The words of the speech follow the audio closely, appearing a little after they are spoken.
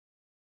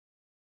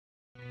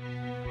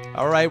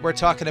All right, we're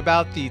talking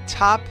about the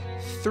top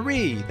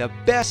three, the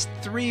best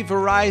three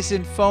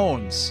Verizon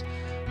phones.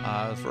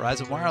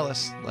 Verizon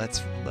Wireless.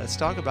 Let's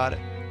talk about it.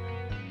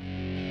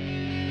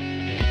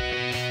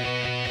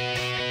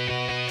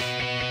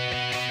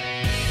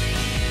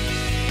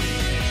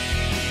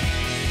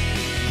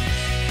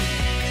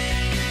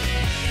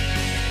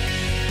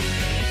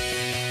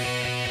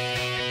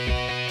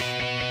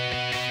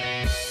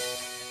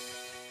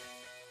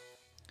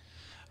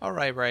 All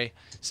right, Ray.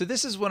 So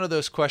this is one of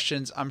those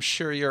questions I'm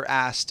sure you're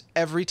asked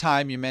every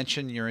time you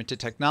mention you're into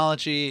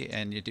technology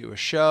and you do a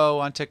show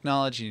on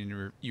technology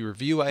and you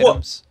review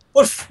items.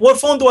 What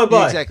phone do I Yeah,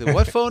 buy? exactly.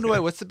 What phone do I?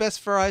 What's the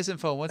best Verizon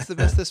phone? What's the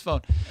best this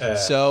phone?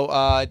 So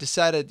I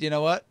decided, you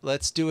know what?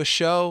 Let's do a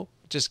show.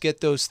 Just get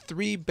those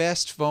three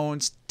best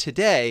phones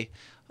today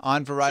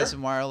on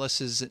Verizon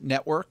Wireless's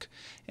network,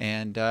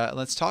 and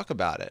let's talk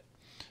about it.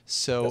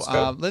 So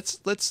let's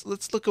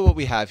look at what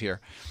we have here.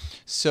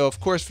 So, of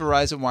course,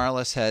 Verizon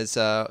Wireless has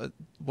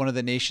one of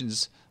the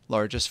nation's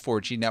largest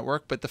 4G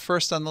network. But the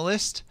first on the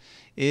list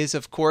is,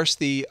 of course,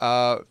 the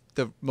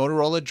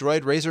Motorola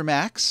Droid Razr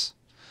Maxx.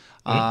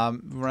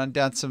 Run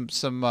down some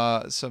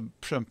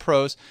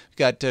pros. We've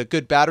got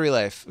good battery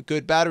life.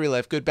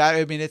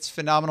 I mean, it's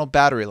phenomenal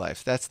battery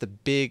life. That's the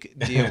big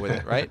deal with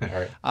it, right?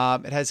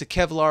 It has a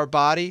Kevlar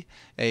body,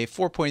 a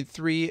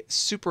 4.3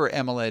 Super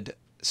AMOLED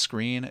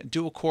screen,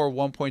 dual core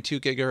 1.2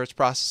 gigahertz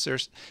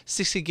processors,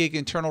 16 gig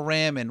internal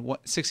RAM, and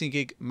 16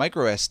 gig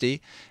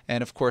microSD.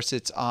 And of course,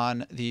 it's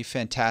on the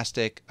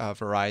fantastic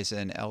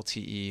Verizon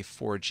LTE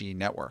 4G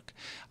network.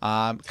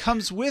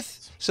 Comes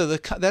with,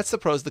 that's the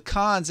pros. The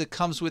cons, it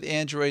comes with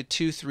Android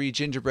 2.3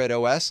 Gingerbread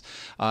OS.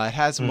 It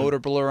has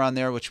MotoBlur on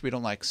there, which we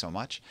don't like so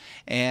much.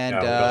 And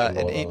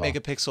an 8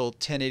 megapixel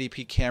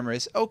 1080p camera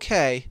is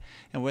okay.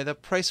 And with a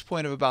price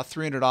point of about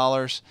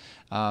 $300,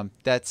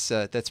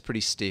 that's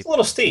pretty steep. It's a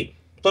little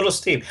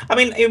steep. I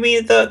mean,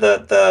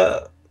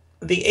 the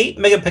 8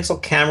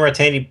 megapixel camera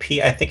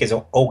 1080p I think is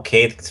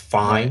okay. It's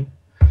fine.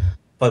 Right.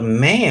 But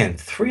man,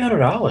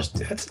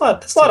 $300. That's a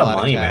lot of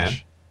money, man.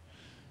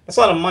 That's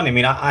a lot of money. I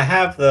mean, I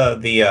have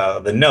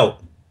the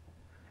Note,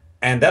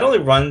 and that only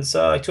runs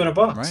like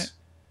 $200. Right.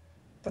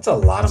 That's a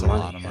lot of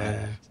money.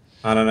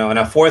 I don't know. And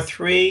a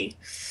 4.3.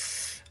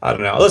 I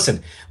don't know.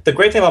 Listen, the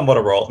great thing about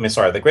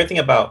the great thing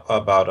about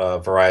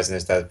Verizon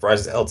is that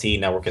Verizon's LTE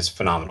network is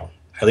phenomenal.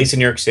 At least in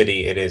New York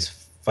City, it is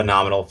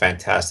phenomenal,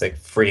 fantastic,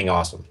 freaking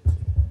awesome.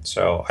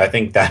 So I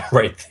think that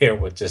right there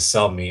would just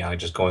sell me on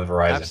just going with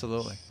Verizon.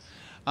 Absolutely.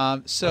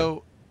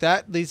 So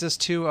that leads us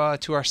to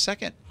our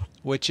second,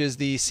 which is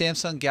the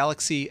Samsung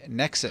Galaxy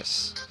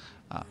Nexus.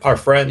 Our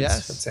friends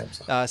yes. at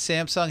Samsung.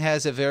 Samsung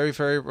has a very,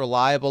 very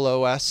reliable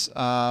OS.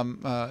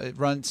 It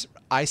runs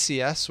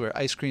ICS, or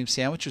Ice Cream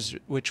Sandwich,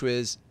 which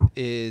is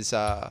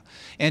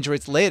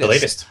Android's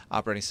latest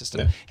operating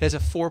system. Yeah. It has a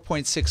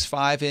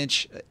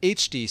 4.65-inch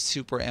HD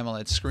Super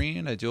AMOLED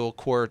screen, a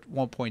dual-core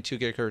 1.2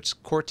 GHz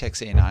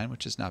Cortex-A9,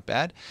 which is not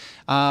bad.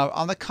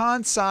 On the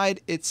con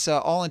side, it's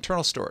all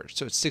internal storage,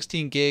 so it's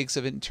 16 gigs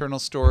of internal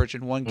storage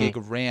and 1 gig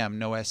of RAM,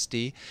 no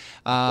SD.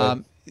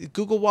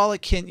 Google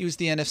Wallet can't use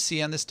the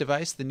NFC on this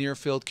device, the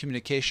near-field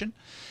communication.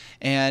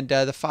 And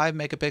the 5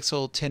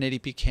 megapixel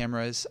 1080p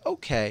camera is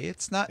okay.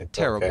 It's not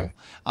terrible. Okay.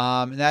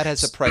 And that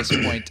has a price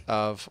point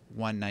of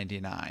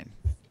 $199.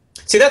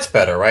 See, that's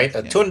better, right?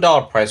 A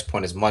 $200 price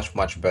point is much,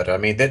 much better. I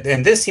mean,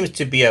 and this seems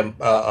to be a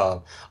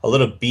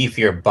little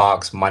beefier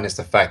box, minus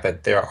the fact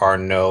that there are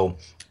no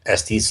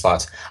SD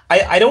slots.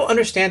 I don't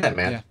understand that,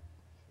 man. Yeah.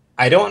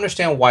 I don't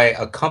understand why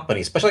a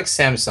company, especially like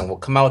Samsung, will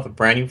come out with a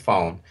brand new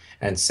phone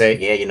and say,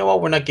 yeah, you know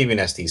what, we're not giving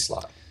an SD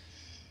slot.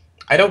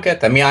 I don't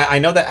get that. I mean, I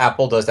know that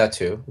Apple does that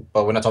too,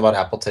 but we're not talking about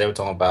Apple today. We're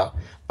talking about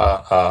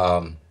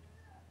the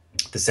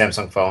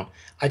Samsung phone.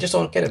 I just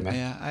don't get it, man.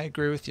 Yeah, I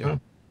agree with you.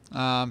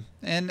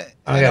 And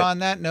on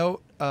that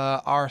note,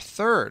 our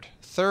third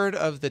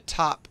of the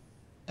top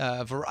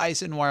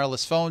Verizon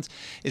wireless phones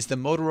is the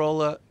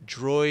Motorola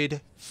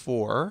Droid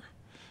 4.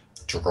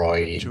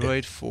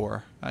 Droid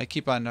 4. I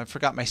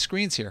forgot my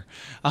screens here.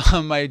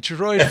 My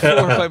Droid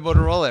 4 by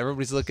Motorola.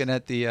 Everybody's looking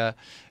at the other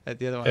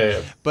one.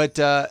 Yeah. But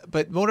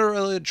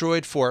Motorola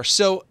Droid 4.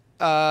 So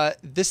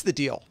this is the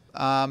deal.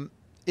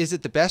 Is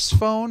it the best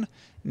phone?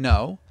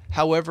 No.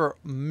 However,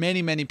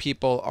 many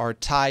people are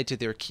tied to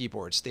their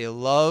keyboards. They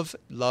love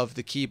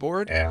the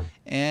keyboard,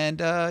 and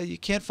you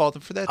can't fault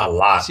them for that. A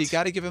lot. So you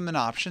got to give them an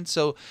option.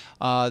 So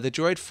the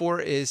Droid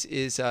 4 is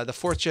the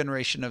fourth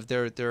generation of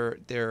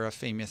their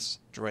famous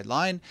Droid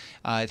line.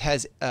 It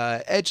has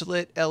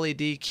edge-lit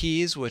LED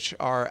keys, which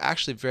are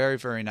actually very,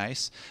 very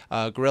nice.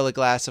 Gorilla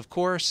Glass, of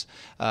course.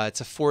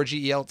 It's a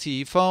 4G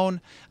LTE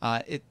phone.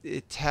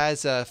 It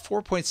has a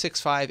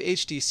 4.65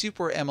 HD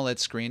Super AMOLED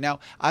screen. Now,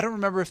 I don't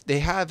remember if they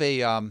have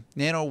a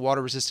nano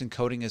water-resistant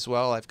coating as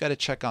well. I've got to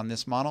check on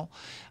this model.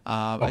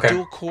 A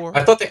dual core.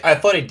 I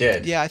thought it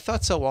did. Yeah, I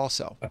thought so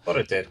also. I thought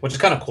it did, which is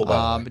kind of cool,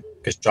 by the way,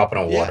 because dropping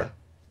on water.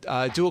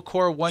 Dual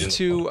core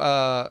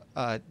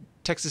 1.2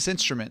 Texas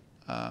Instrument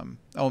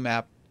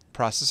OMAP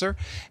processor,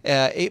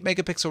 8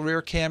 megapixel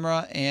rear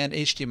camera and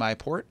HDMI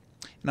port.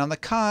 And on the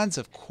cons,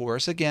 of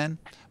course, again,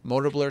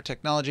 MotoBlur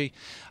technology.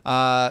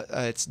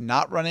 It's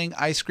not running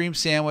Ice Cream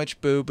Sandwich,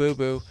 boo, boo,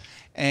 boo.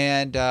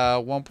 And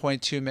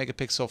 1.2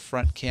 megapixel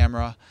front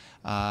camera.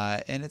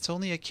 And it's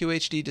only a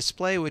QHD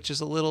display, which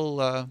is a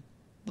little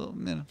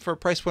for a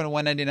price point of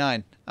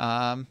 $199.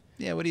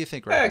 Yeah, what do you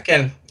think, Ray?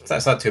 Again,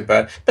 that's not too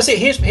bad. But see,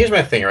 here's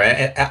my thing,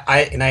 right?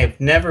 I've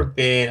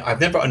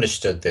never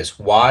understood this.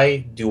 Why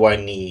do I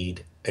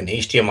need an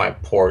HDMI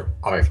port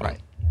on my phone?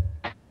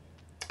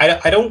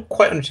 Right. I don't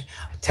quite understand.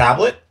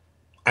 Tablet,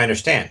 I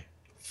understand.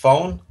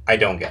 Phone, I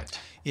don't get.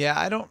 Yeah,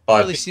 I don't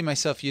really see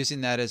myself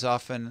using that as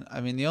often.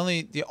 I mean, the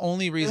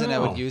only reason I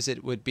would use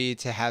it would be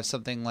to have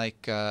something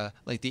like the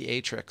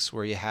Atrix,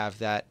 where you have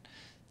that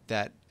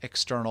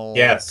external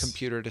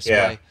computer display.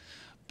 Yeah.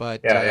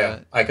 But yeah,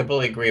 I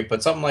completely agree.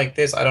 But something like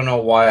this, I don't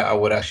know why I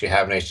would actually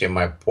have an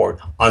HDMI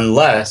port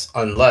unless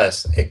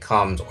it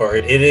comes, or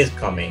it is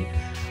coming,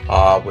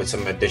 with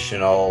some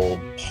additional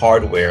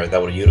hardware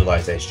that would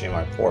utilize the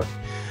HDMI port.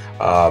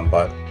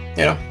 But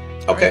you know,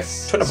 okay. Right.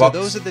 So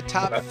those are the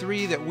top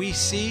 3 that we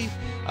see.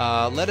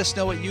 Let us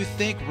know what you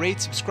think. Rate,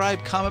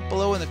 subscribe, comment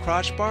below in the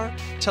crotch bar.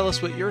 Tell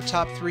us what your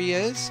top 3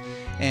 is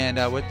and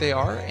what they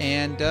are,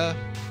 and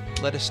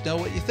let us know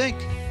what you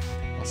think.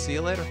 I'll see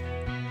you later.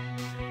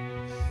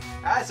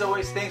 As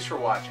always, thanks for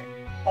watching.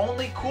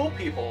 Only cool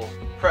people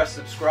press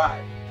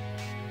subscribe.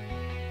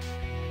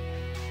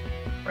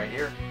 Right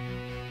here.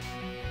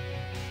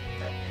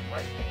 That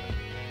right there.